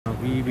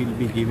we will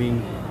be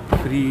giving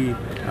free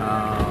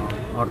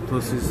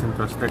orthosis and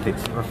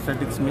prosthetics.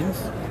 Prosthetics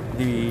means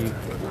the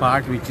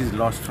part which is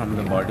lost from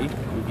the body.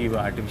 We give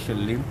artificial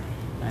limb,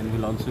 and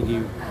we'll also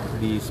give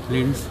the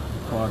splints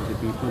for the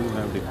people who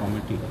have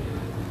deformity.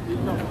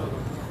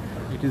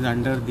 It is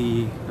under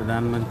the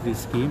Pradhan Mantri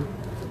scheme.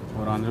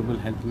 Our Honorable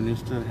Health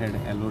Minister had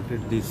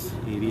allotted this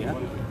area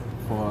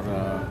for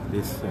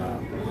this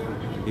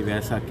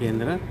Divyasa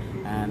Kendra,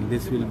 and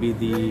this will be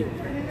the,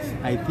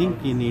 I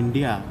think in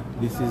India,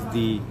 this is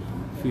the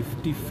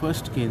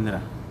 51st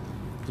Kendra.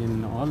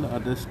 In all the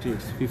other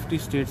states, 50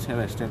 states have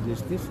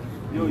established this,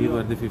 and we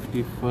were the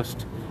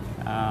 51st.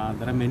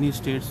 There are many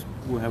states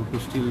who have to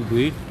still do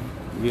it.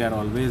 We are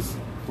always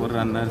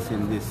forerunners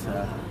in this,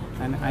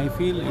 and I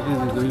feel it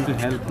is going to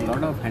help a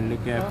lot of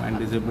handicapped and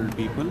disabled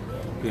people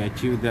to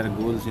achieve their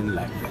goals in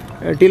life.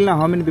 Till now,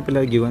 how many people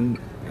are given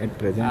at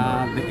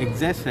present? The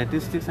exact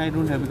statistics I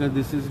don't have, because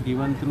this is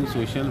given through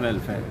social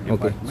welfare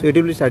department. Okay, so it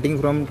will be starting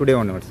from today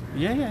onwards?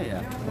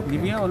 Yeah. Okay.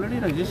 We have already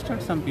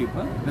registered some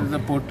people. There is a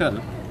portal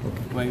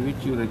by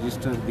which you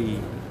register the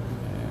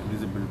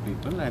disabled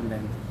people and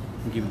then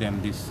give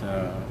them this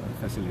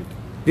facility.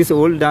 This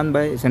all done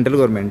by central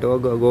government or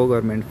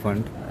government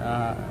fund?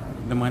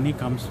 The money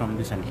comes from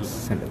the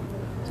central.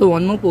 So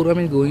one more program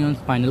is going on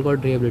spinal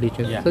cord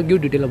rehabilitation. Yeah. So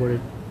give detail about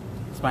it.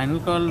 Spinal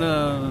cord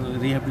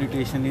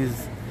rehabilitation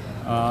is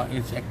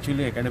it's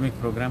actually academic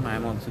program. I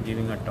am also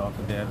giving a talk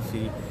there.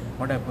 See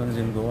what happens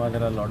in Goa.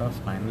 There are a lot of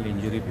spinal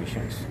injury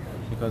patients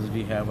because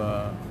we have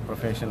a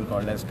profession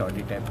called as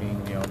toddy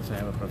tapping. We also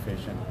have a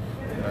profession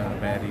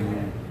where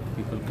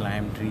people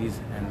climb trees,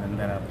 and then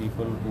there are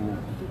people who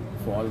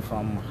fall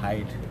from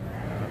height,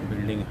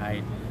 building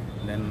height,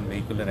 then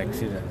vehicular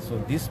accidents.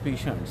 So these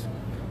patients,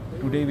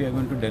 today we are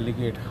going to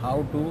delegate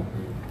how to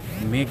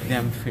make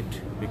them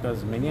fit,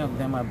 because many of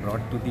them are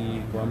brought to the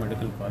Goa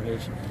Medical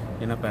College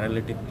in a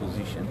paralytic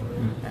position,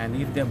 and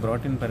if they are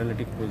brought in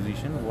paralytic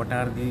position, what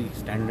are the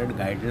standard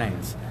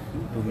guidelines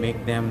to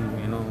make them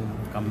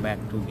come back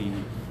to the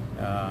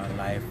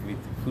life with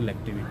full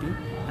activity?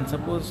 And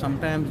suppose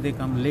sometimes they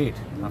come late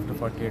after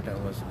 48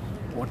 hours,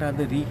 what are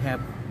the rehab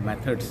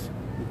methods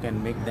who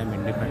can make them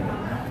independent?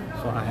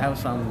 So I have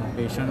some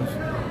patients,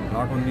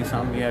 not only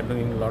some, we are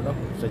doing a lot of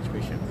such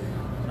patients.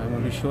 So I'm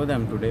going to show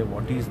them today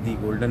what is the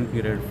golden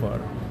period for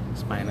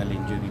spinal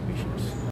injury patients.